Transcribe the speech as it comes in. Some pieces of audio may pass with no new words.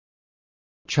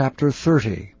Chapter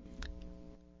 30.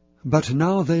 But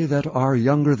now they that are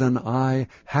younger than I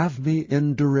have me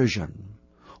in derision,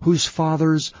 whose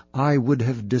fathers I would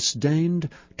have disdained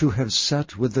to have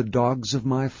set with the dogs of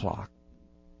my flock.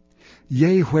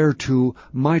 Yea, whereto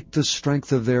might the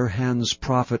strength of their hands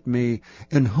profit me,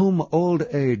 in whom old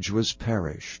age was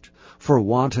perished? For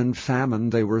want and famine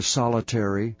they were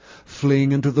solitary,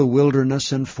 fleeing into the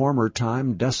wilderness in former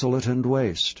time, desolate and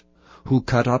waste, who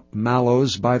cut up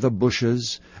mallows by the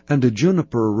bushes, and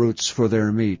juniper roots for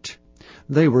their meat.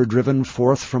 They were driven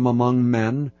forth from among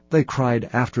men, they cried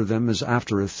after them as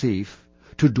after a thief,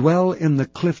 to dwell in the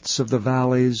cliffs of the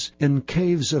valleys, in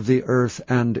caves of the earth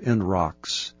and in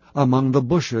rocks. Among the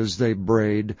bushes they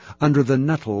brayed, under the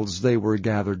nettles they were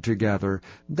gathered together.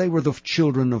 They were the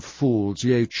children of fools,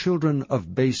 yea, children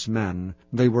of base men.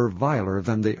 They were viler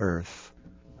than the earth.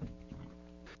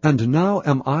 And now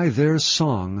am I their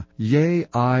song, yea,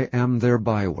 I am their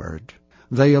byword.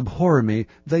 They abhor me,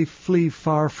 they flee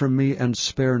far from me, and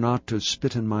spare not to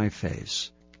spit in my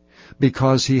face.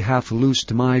 Because he hath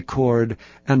loosed my cord,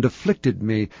 and afflicted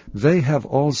me, they have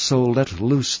also let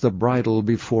loose the bridle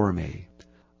before me.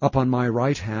 Upon my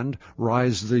right hand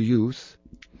rise the youth.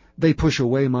 They push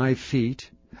away my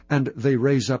feet, and they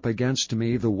raise up against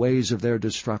me the ways of their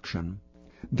destruction.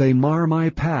 They mar my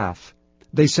path.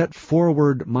 They set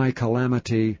forward my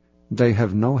calamity. They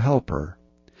have no helper.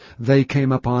 They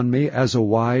came upon me as a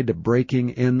wide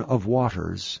breaking in of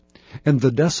waters. In the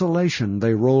desolation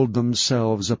they rolled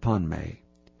themselves upon me.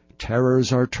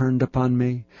 Terrors are turned upon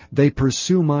me. They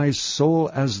pursue my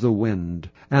soul as the wind,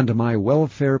 and my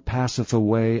welfare passeth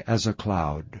away as a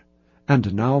cloud.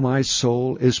 And now my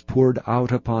soul is poured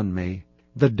out upon me.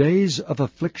 The days of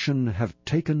affliction have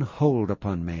taken hold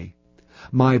upon me.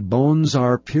 My bones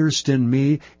are pierced in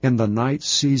me in the night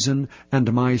season,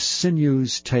 and my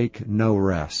sinews take no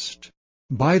rest.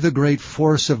 By the great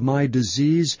force of my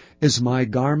disease is my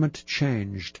garment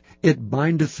changed. It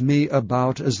bindeth me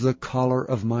about as the collar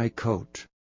of my coat.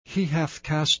 He hath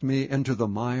cast me into the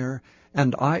mire,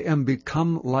 and I am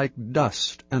become like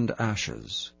dust and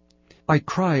ashes. I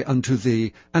cry unto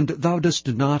thee, and thou dost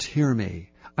not hear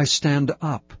me. I stand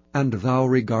up, and thou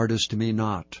regardest me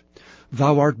not.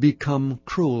 Thou art become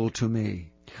cruel to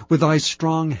me. With thy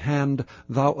strong hand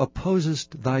thou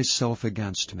opposest thyself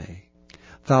against me.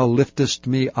 Thou liftest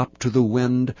me up to the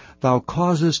wind, thou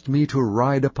causest me to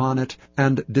ride upon it,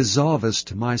 and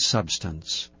dissolvest my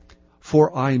substance.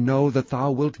 For I know that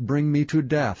thou wilt bring me to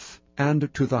death, and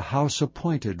to the house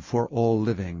appointed for all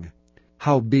living.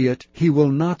 Howbeit he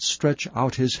will not stretch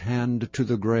out his hand to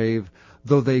the grave,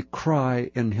 though they cry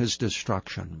in his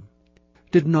destruction.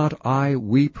 Did not I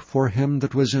weep for him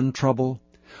that was in trouble?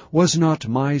 Was not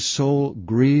my soul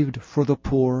grieved for the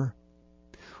poor?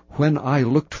 When I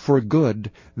looked for good,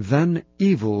 then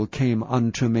evil came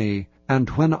unto me, and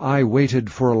when I waited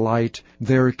for light,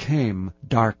 there came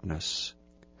darkness.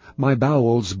 My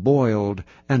bowels boiled,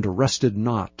 and rested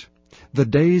not. The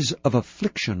days of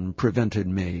affliction prevented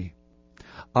me.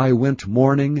 I went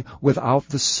mourning without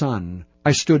the sun.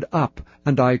 I stood up,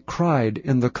 and I cried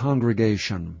in the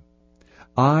congregation.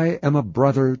 I am a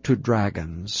brother to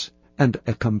dragons, and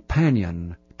a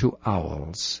companion to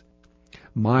owls.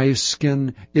 My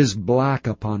skin is black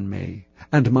upon me,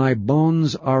 and my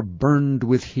bones are burned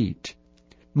with heat.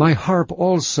 My harp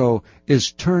also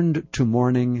is turned to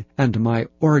mourning, and my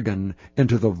organ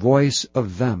into the voice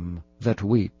of them that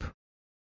weep.